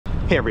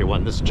Hey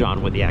everyone, this is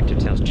John with the Active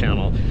Test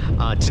channel.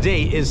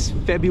 Today is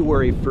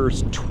February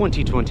 1st,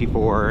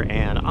 2024,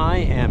 and I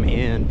am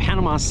in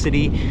Panama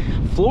City,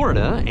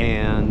 Florida,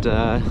 and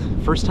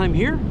first time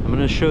here. I'm going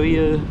to show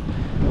you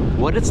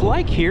what it's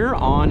like here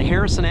on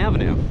Harrison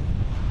Avenue.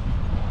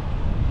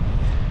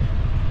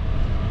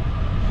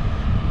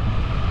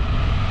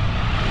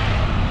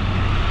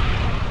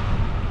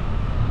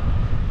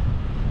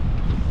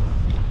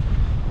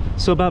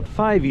 So about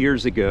 5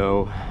 years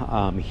ago,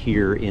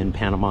 here in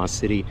Panama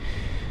City,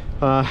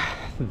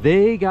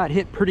 they got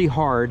hit pretty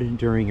hard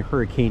during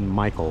Hurricane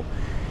Michael.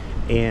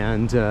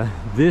 And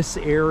this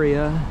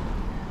area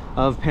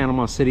of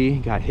Panama City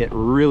got hit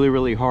really,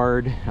 really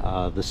hard.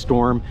 The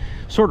storm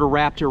sort of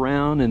wrapped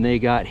around and they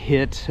got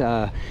hit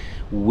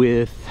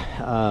with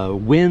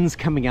winds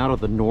coming out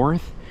of the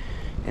north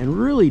and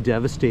really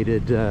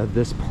devastated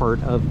this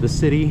part of the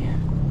city.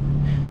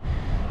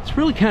 It's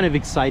really kind of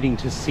exciting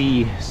to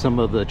see some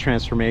of the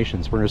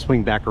transformations. We're going to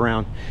swing back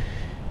around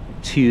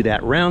to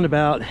that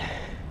roundabout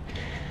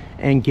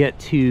and get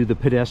to the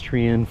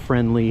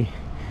pedestrian-friendly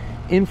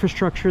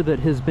infrastructure that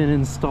has been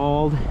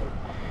installed.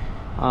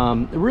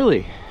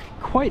 Really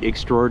quite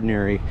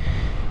extraordinary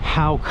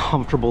how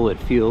comfortable it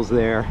feels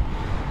there.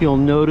 You'll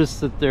notice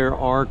that there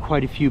are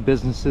quite a few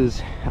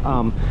businesses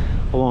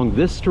along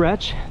this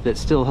stretch that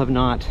still have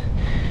not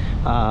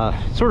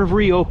sort of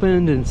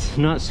reopened, and it's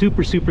not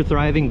super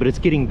thriving, but it's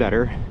getting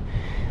better.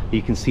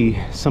 You can see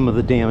some of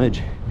the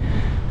damage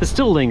that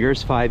still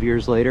lingers 5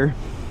 years later,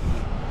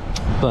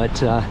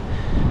 but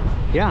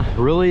yeah,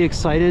 really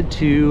excited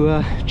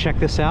to check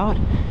this out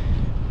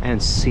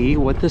and see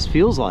what this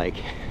feels like.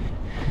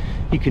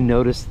 You can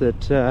notice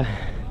that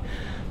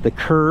the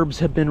curbs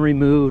have been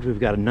removed. We've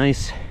got a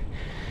nice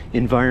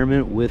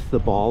environment with the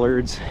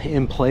bollards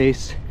in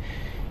place,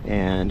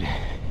 and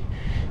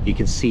you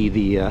can see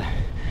the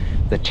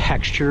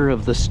texture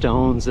of the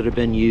stones that have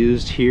been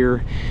used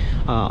here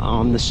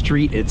on the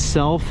street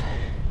itself,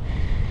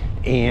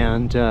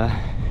 and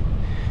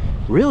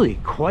really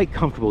quite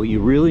comfortable.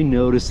 You really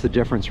notice the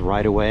difference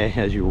right away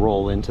as you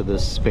roll into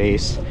this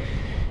space,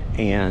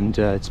 and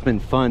it's been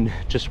fun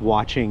just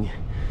watching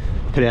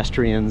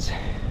pedestrians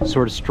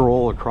sort of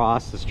stroll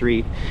across the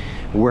street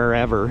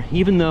wherever,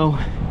 even though,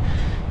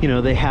 you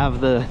know, they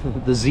have the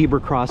zebra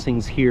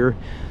crossings here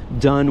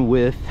done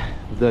with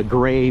the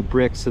gray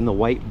bricks and the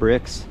white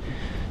bricks.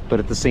 But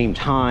at the same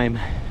time,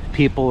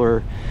 people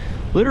are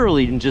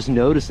literally just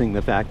noticing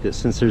the fact that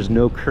since there's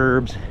no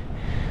curbs,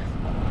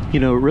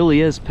 you know, it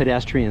really is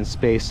pedestrian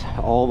space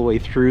all the way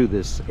through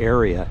this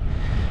area.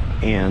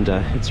 And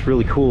it's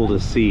really cool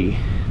to see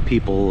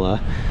people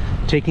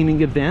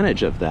taking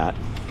advantage of that.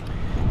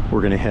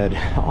 We're gonna head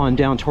on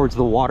down towards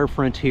the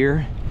waterfront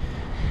here,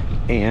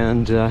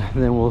 and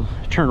then we'll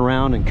turn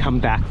around and come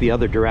back the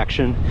other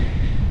direction.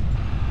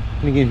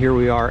 And again, here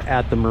we are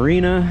at the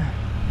marina.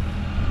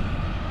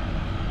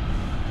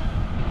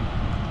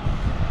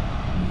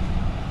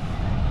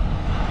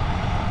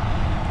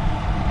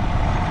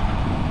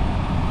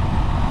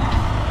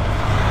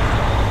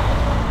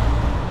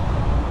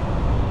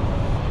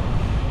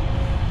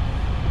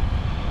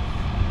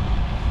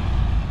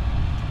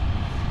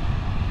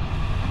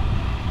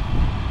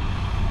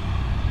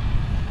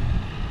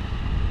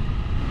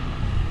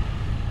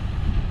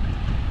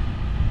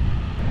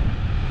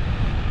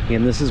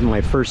 And this is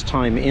my first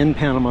time in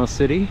Panama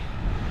City,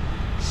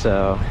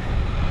 so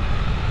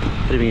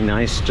it'd be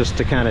nice just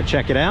to kind of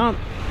check it out.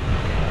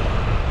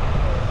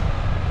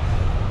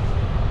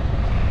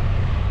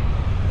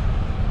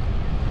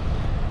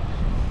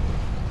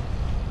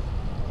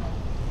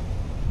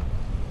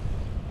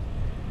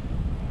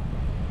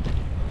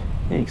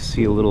 And you can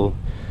see a little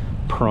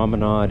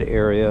promenade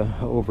area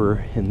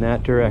over in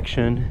that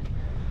direction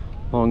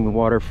along the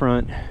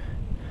waterfront.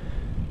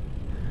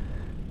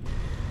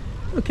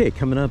 Okay,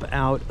 coming up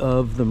out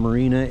of the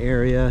marina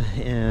area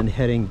and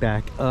heading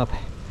back up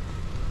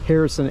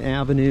Harrison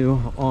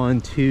Avenue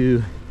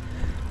onto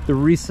the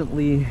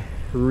recently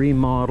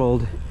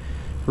remodeled,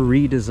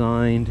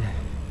 redesigned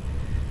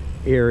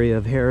area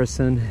of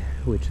Harrison,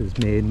 which is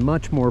made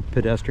much more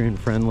pedestrian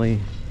friendly.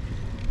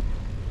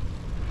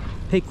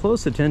 Pay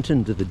close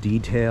attention to the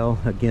detail.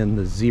 Again,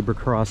 the zebra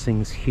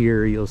crossings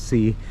here, you'll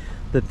see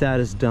that that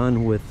is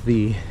done with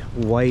the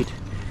white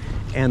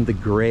and the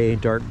gray,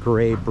 dark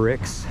gray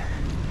bricks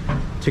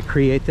to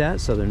create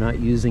that, so they're not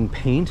using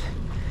paint.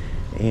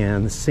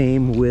 And the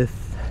same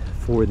with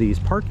for these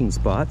parking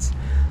spots.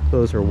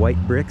 Those are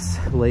white bricks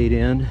laid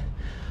in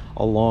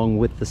along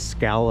with the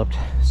scalloped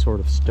sort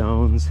of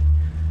stones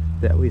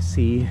that we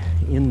see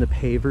in the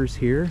pavers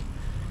here.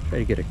 Try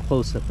to get a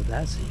close-up of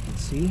that so you can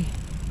see.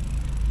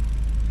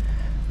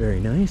 Very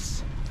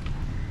nice.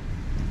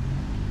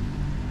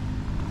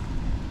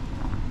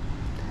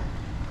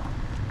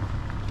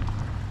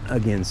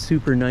 Again,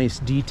 super nice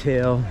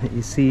detail.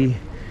 You see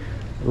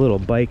a little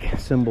bike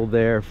symbol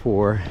there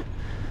for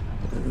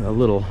a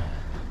little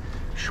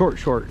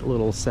short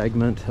little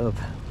segment of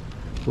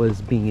what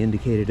is being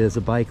indicated as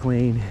a bike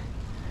lane.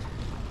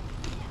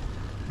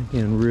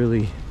 Again,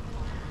 really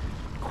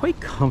quite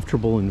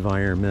comfortable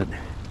environment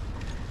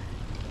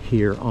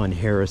here on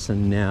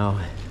Harrison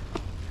now.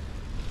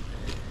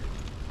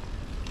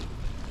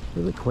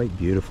 Really quite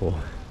beautiful.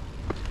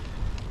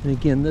 And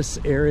again, this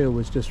area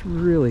was just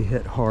really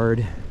hit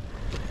hard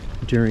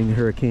during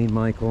Hurricane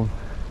Michael.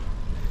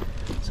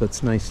 So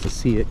it's nice to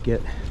see it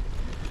get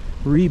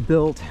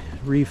rebuilt,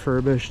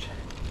 refurbished,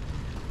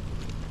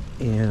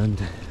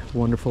 and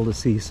wonderful to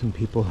see some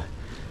people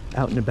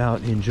out and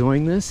about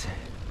enjoying this.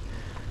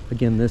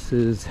 Again, this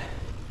is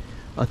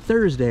a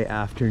Thursday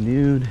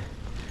afternoon,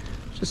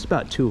 just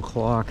about 2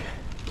 o'clock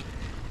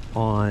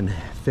on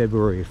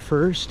February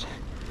 1st,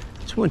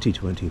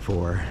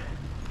 2024.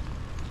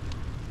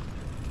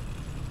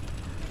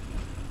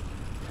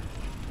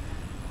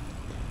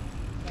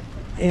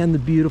 And the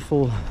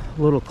beautiful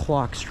little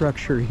clock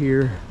structure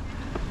here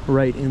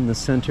right in the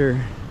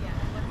center.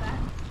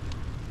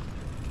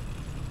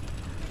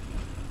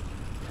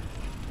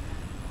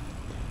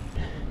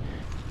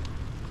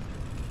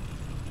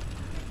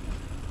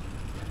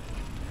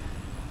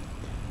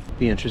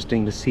 Be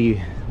interesting to see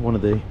one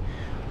of the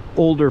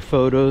older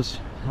photos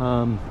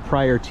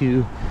prior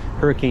to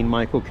Hurricane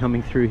Michael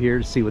coming through here,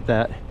 to see what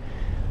that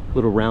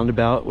little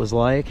roundabout was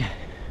like.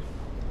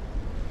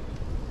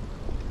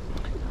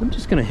 I'm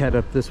just gonna head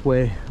up this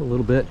way a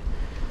little bit.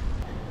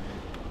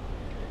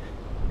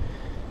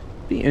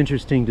 Be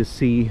interesting to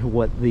see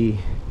what the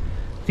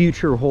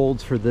future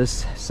holds for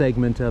this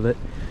segment of it,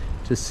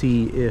 to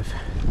see if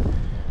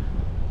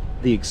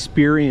the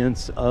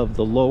experience of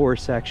the lower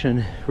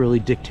section really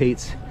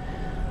dictates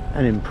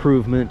an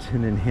improvement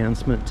and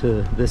enhancement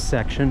to this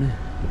section.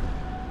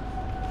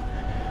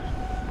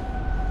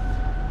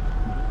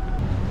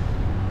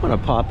 I'm gonna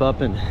pop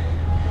up and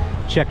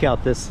check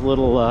out this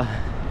little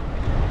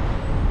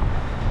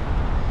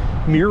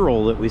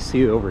mural that we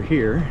see over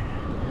here.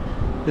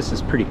 This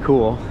is pretty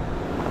cool.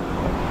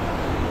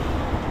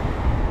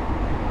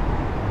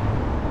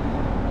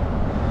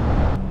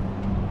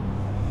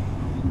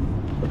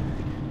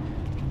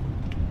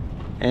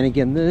 And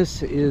again,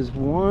 this is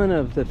one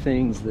of the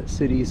things that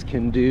cities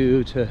can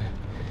do to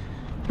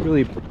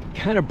really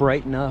kind of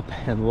brighten up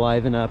and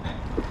liven up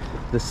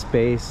the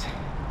space,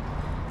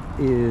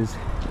 is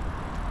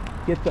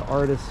get the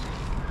artists,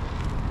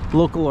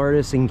 local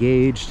artists,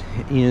 engaged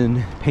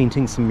in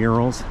painting some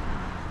murals.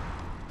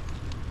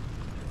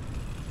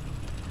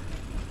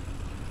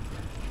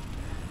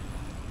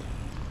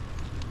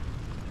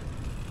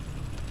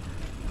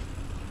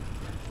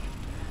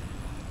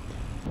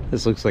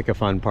 This looks like a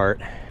fun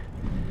part.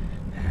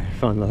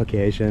 Fun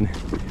location.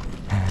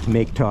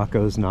 Make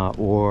tacos, not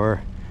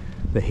war.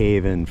 The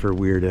haven for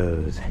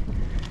weirdos.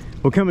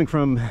 Well, coming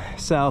from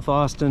South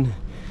Austin,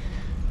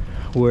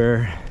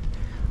 where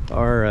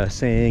our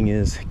saying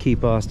is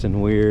keep Austin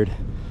weird,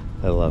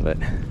 I love it.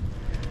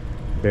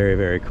 Very,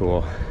 very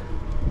cool.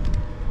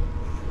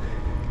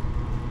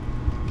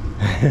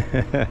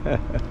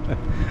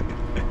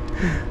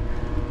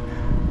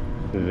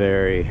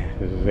 Very,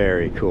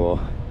 very cool.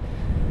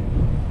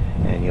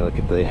 And you look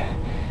at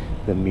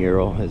the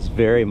mural is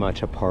very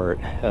much a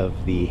part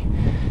of the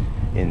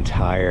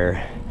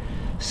entire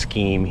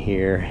scheme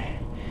here,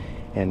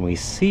 and we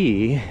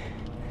see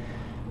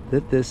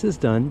that this is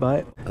done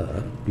by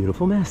a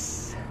beautiful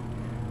mess.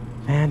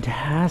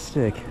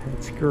 Fantastic.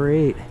 That's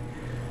great.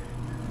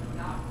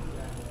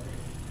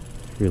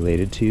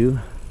 Related to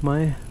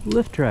my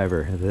Lyft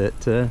driver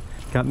that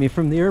got me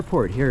from the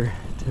airport here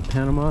to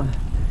Panama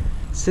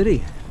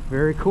City.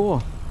 Very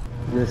cool.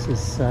 This is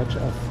such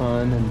a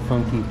fun and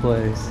funky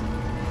place.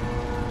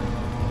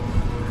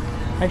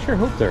 I sure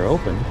hope they're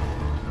open.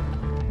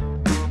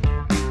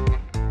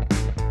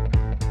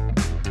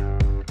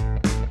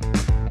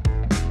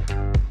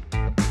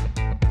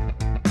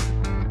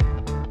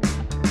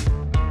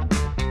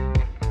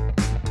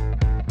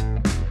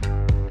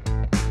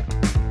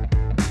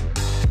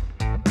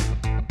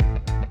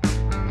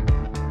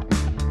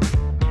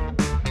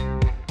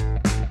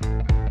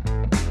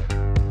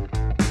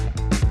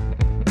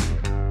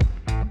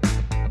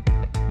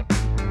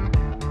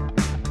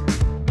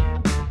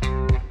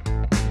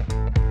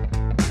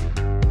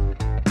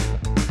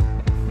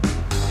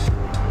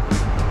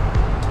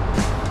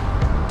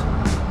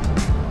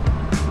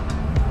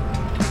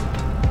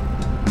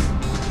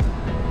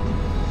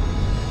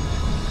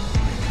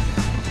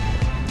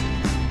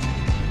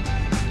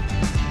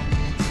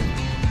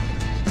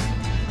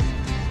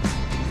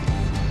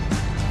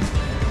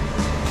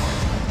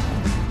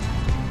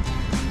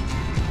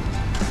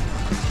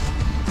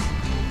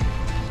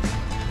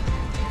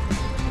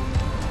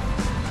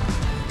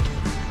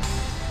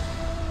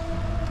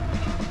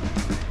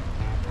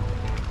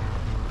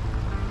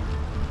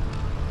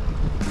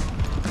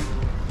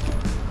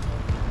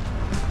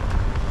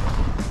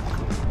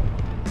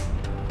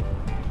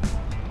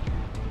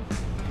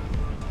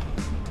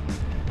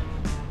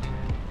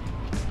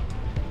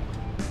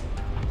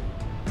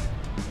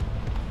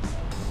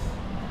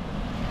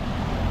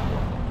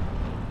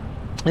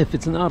 If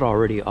it's not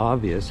already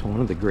obvious, one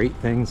of the great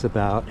things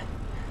about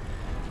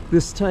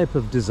this type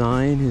of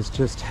design is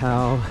just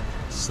how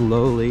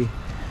slowly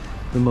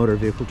the motor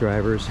vehicle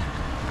drivers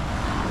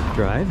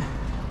drive.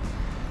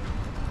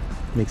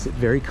 Makes it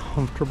very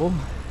comfortable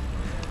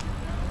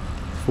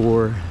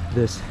for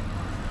this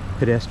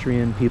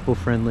pedestrian,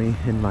 people-friendly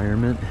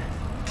environment.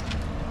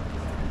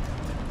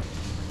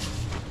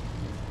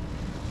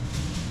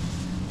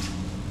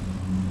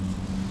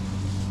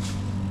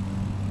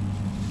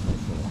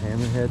 Nice little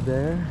hammerhead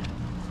there.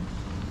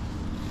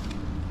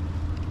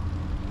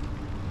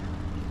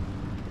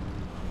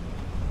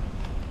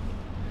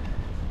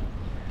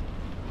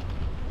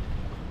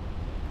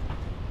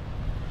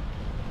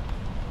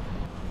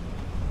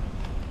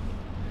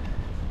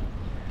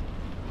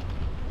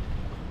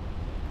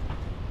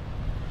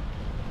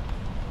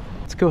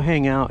 Let's go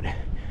hang out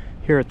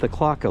here at the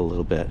clock a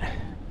little bit.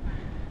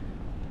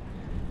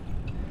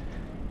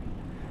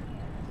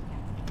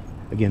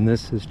 Again,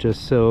 this is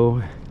just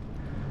so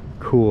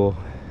cool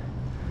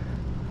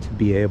to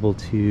be able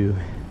to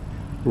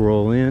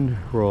roll in,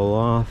 roll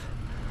off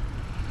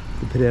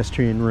the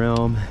pedestrian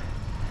realm,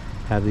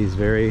 have these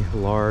very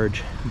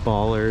large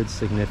bollards,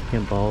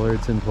 significant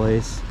bollards in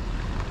place.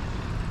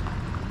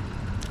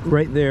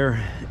 Right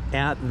there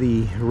at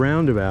the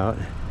roundabout,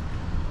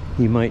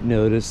 you might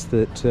notice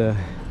that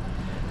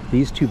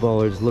these two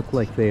bollards look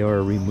like they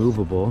are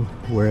removable,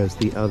 whereas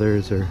the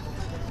others are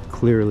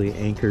clearly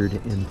anchored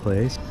in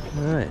place.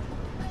 All right,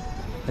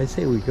 I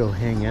say we go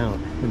hang out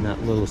in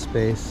that little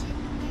space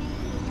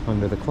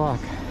under the clock.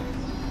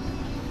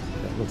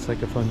 That looks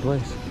like a fun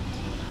place.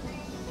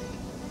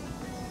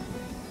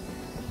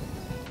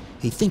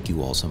 Hey, thank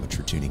you all so much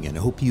for tuning in.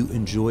 I hope you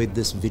enjoyed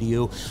this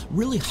video,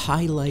 really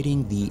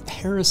highlighting the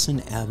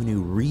Harrison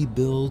Avenue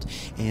rebuild.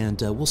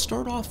 And we'll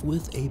start off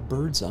with a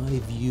bird's eye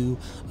view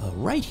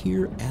right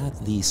here at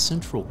the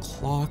central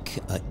clock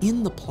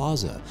in the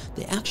plaza.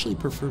 They actually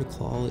prefer to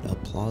call it a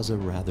plaza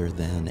rather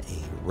than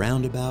a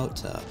roundabout,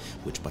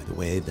 which, by the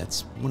way,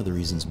 that's one of the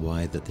reasons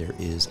why that there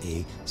is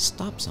a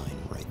stop sign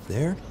right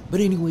there. But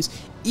anyways,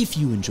 if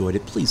you enjoyed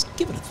it, please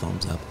give it a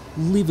thumbs up,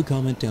 leave a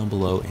comment down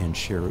below, and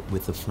share it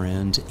with a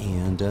friend,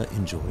 and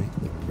enjoy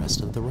the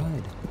rest of the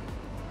ride.